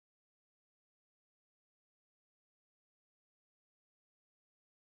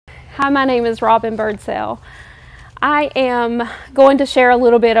Hi, my name is Robin Birdsell. I am going to share a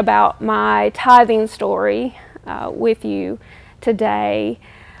little bit about my tithing story with you today.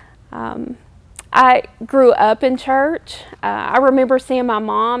 I grew up in church. I remember seeing my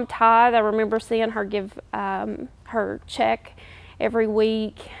mom tithe. I remember seeing her give her check every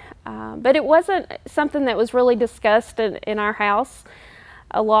week. But it wasn't something that was really discussed in our house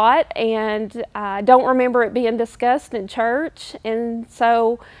a lot, and I don't remember it being discussed in church. And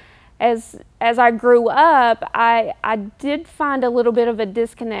so as I grew up, I did find a little bit of a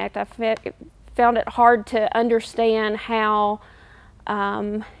disconnect. I found it hard to understand how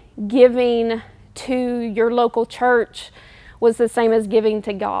giving to your local church was the same as giving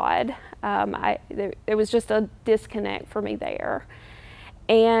to God. There was just a disconnect for me there.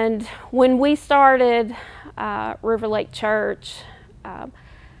 And when we started RiverLake Church,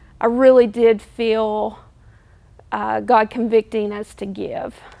 I really did feel God convicting us to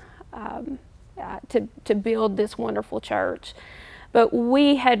give, to build this wonderful church. But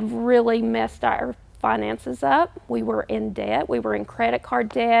we had really messed our finances up. We were in debt. We were in credit card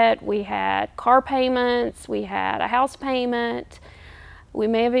debt. We had car payments. We had a house payment. We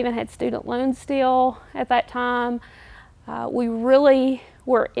may have even had student loans still at that time. We really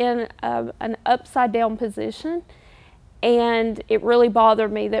were in an upside down position, and it really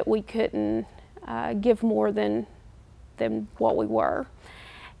bothered me that we couldn't give more than what we were.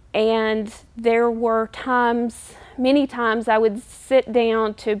 And there were times, many times, I would sit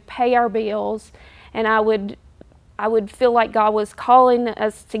down to pay our bills, and I would feel like God was calling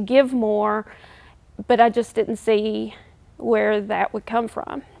us to give more, but I just didn't see where that would come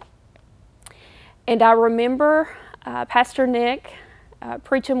from. And I remember Pastor Nick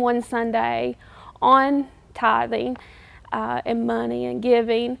preaching one Sunday on tithing and money and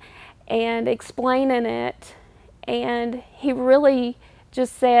giving and explaining it, and he really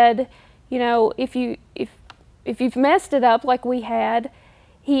just said, you know, if you've messed it up like we had,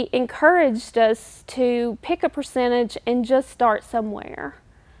 he encouraged us to pick a percentage and just start somewhere.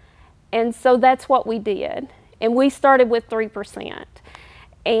 And so that's what we did. And we started with 3%.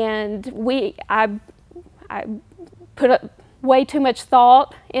 And I put up way too much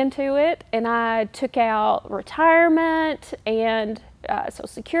thought into it, and I took out retirement and Social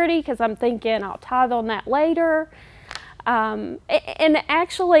Security because I'm thinking I'll tithe on that later. And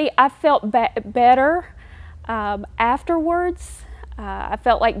actually, I felt better afterwards. I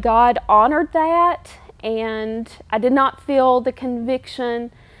felt like God honored that, and I did not feel the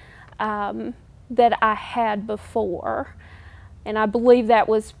conviction that I had before. And I believe that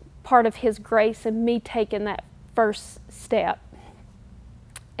was part of His grace in me taking that first step.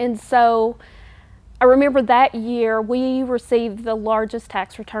 And so I remember that year we received the largest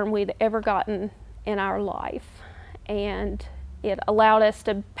tax return we'd ever gotten in our life. And it allowed us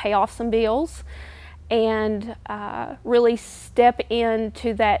to pay off some bills and really step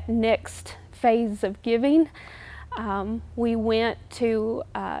into that next phase of giving. We upped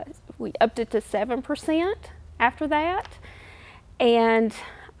it to 7% after that, and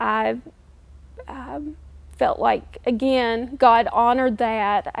I felt like, again, God honored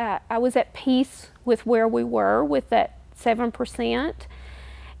that. I was at peace with where we were with that 7%.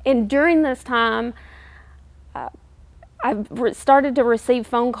 And during this time, I started to receive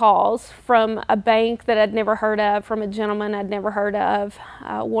phone calls from a bank that I'd never heard of, from a gentleman I'd never heard of,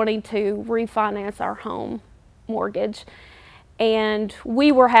 wanting to refinance our home mortgage. And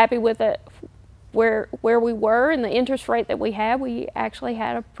we were happy with it where we were and the interest rate that we had. We actually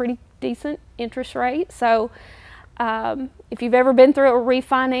had a pretty decent interest rate. So if you've ever been through a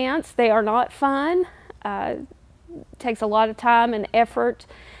refinance, they are not fun. It takes a lot of time and effort.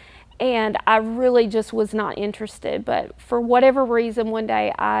 And I really just was not interested. But for whatever reason, one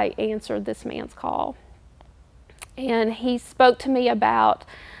day I answered this man's call. And he spoke to me about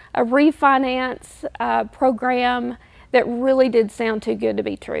a refinance program that really did sound too good to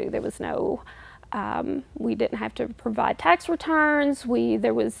be true. There was no, we didn't have to provide tax returns.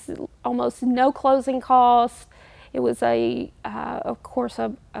 There was almost no closing costs. It was of course,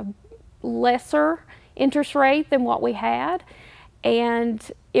 a lesser interest rate than what we had.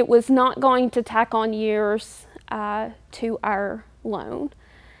 And it was not going to tack on years to our loan.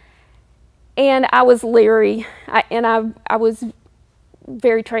 And I was leery, I was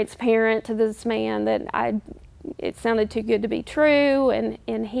very transparent to this man that it sounded too good to be true,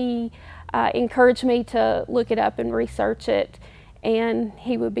 and he encouraged me to look it up and research it, and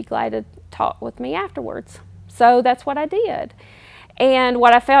he would be glad to talk with me afterwards. So that's what I did. And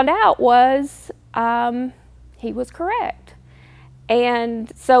what I found out was he was correct.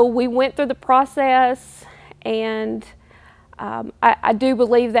 And so we went through the process, and I do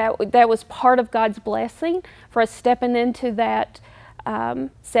believe that that was part of God's blessing for us stepping into that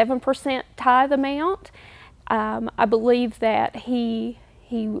 7% tithe amount. I believe that He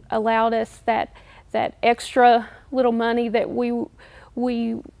allowed us that extra little money that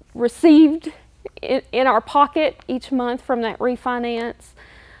we received in our pocket each month from that refinance,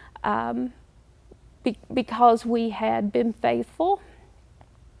 because we had been faithful.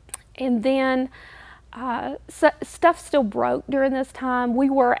 And then stuff still broke during this time. We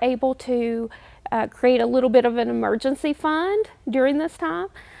were able to create a little bit of an emergency fund during this time.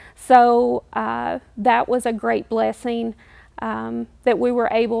 So that was a great blessing, that we were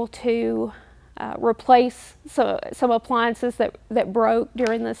able to replace some appliances that broke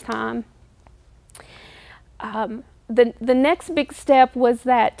during this time. The next big step was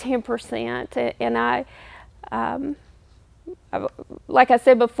that 10%, and like I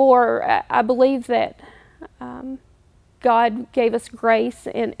said before, I believe that God gave us grace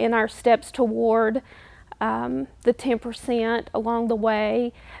in our steps toward the 10% along the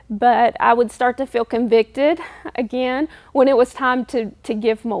way, but I would start to feel convicted again when it was time to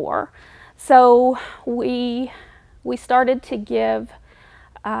give more. So we started to give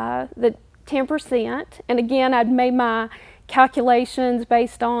the 10%, and again, I'd made my calculations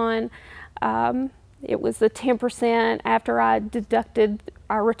based on it was the 10% after I deducted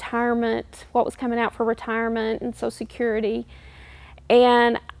our retirement, what was coming out for retirement and Social Security.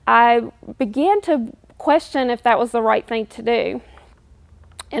 And I began to question if that was the right thing to do.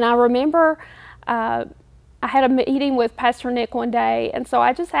 And I remember I had a meeting with Pastor Nick one day, and so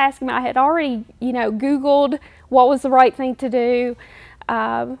I just asked him. I had already, Googled what was the right thing to do.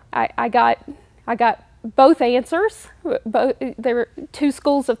 I got both answers. There were two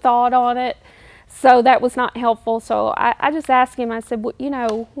schools of thought on it. So that was not helpful. So I just asked him, I said,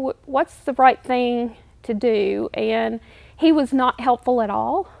 well, what's the right thing to do? And he was not helpful at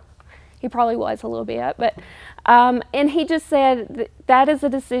all. He probably was a little bit, but, and he just said that is a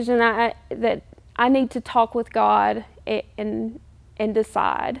decision that I need to talk with God and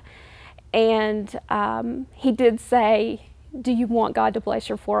decide. And he did say, do you want God to bless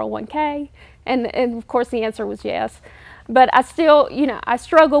your 401k? And of course the answer was yes. But I still, I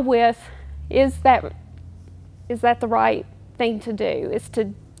struggle with, is that the right thing to do? Is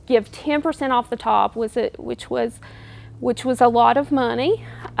to give 10% off the top, which was a lot of money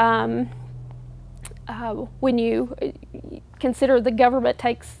when you consider the government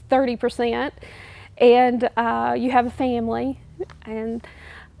takes 30%, and you have a family. And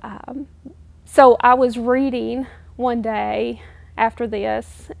so I was reading one day after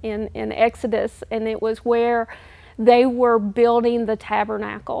this in Exodus, and it was where they were building the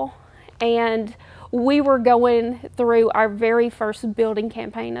tabernacle. And we were going through our very first building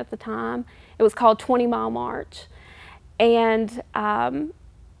campaign at the time. It was called 20 Mile March. And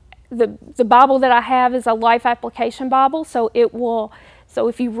the Bible that I have is a life application Bible. So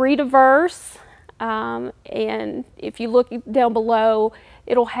if you read a verse, and if you look down below,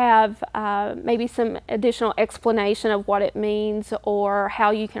 it'll have maybe some additional explanation of what it means or how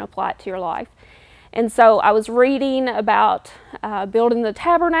you can apply it to your life. And so I was reading about building the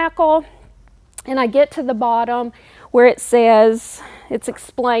tabernacle, and I get to the bottom where it says, it's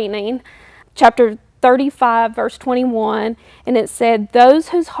explaining, chapter 35, verse 21, and it said, those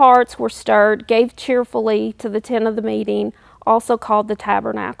whose hearts were stirred gave cheerfully to the tent of the meeting, also called the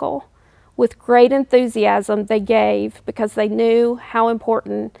tabernacle. With great enthusiasm they gave, because they knew how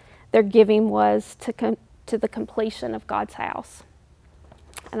important their giving was to the completion of God's house.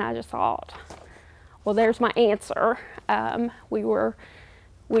 And I just thought, well, there's my answer. We were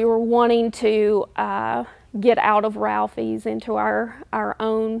wanting to get out of Ralphie's into our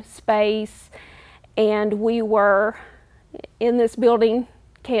own space, and we were in this building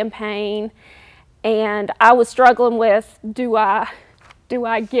campaign, and I was struggling with, do I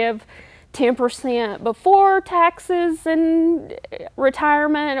give 10% before taxes and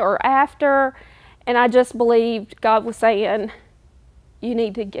retirement or after? And I just believed God was saying, you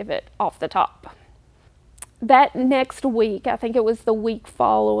need to give it off the top. That next week, I think it was the week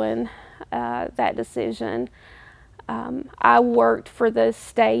following that decision, I worked for the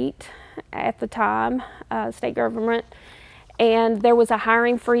state at the time, state government, and there was a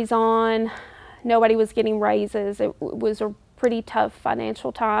hiring freeze on. Nobody was getting raises. It was a pretty tough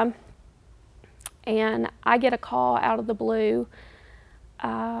financial time. And I get a call out of the blue,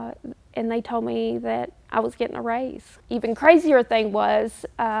 and they told me that I was getting a raise. Even crazier thing was,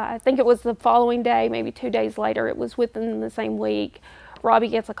 I think it was the following day, maybe 2 days later, it was within the same week, Robbie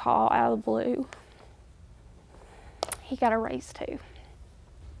gets a call out of the blue. He got a raise too.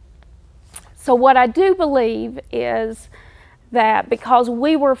 So what I do believe is that because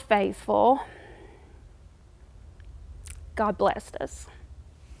we were faithful, God blessed us.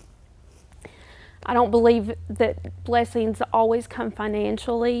 I don't believe that blessings always come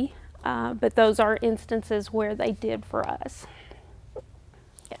financially, but those are instances where they did for us.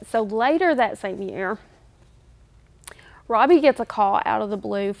 So later that same year, Robbie gets a call out of the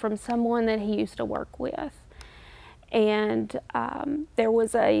blue from someone that he used to work with. And there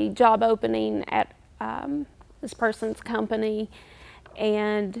was a job opening at this person's company,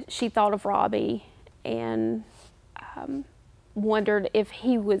 and she thought of Robbie and wondered if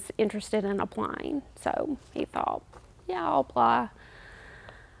he was interested in applying. So he thought, yeah, I'll apply.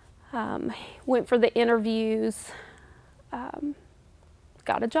 Went for the interviews,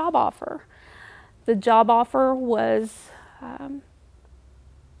 got a job offer. The job offer was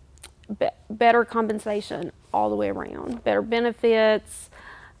better compensation all the way around, better benefits,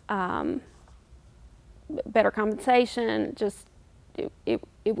 better compensation, just it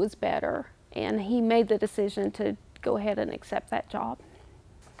was better. And he made the decision to go ahead and accept that job.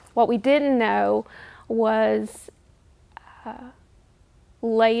 What we didn't know was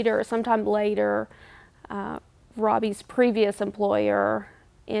sometime later, Robbie's previous employer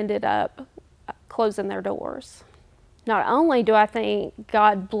ended up closing their doors. Not only do I think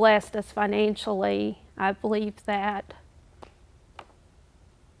God blessed us financially, I believe that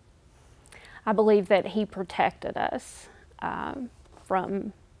He protected us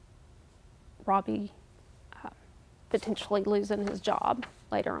from Robbie potentially losing his job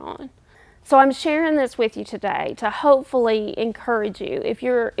later on. So I'm sharing this with you today to hopefully encourage you. If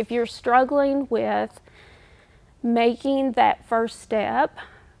you're struggling with making that first step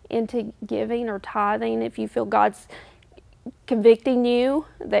into giving or tithing, if you feel God's convicting you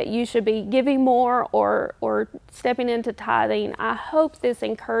that you should be giving more or stepping into tithing, I hope this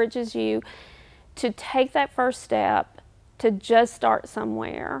encourages you to take that first step, to just start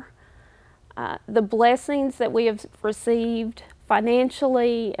somewhere. The blessings that we have received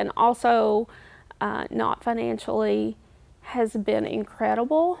financially and also not financially has been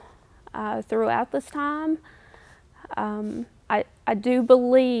incredible throughout this time. I do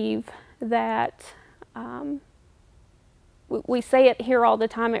believe that we say it here all the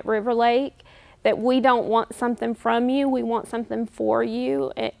time at RiverLake, that we don't want something from you, we want something for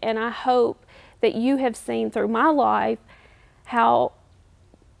you. And I hope that you have seen through my life how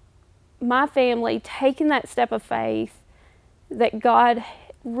my family taking that step of faith, that God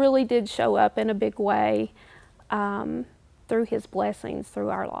really did show up in a big way through His blessings through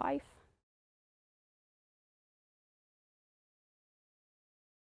our life.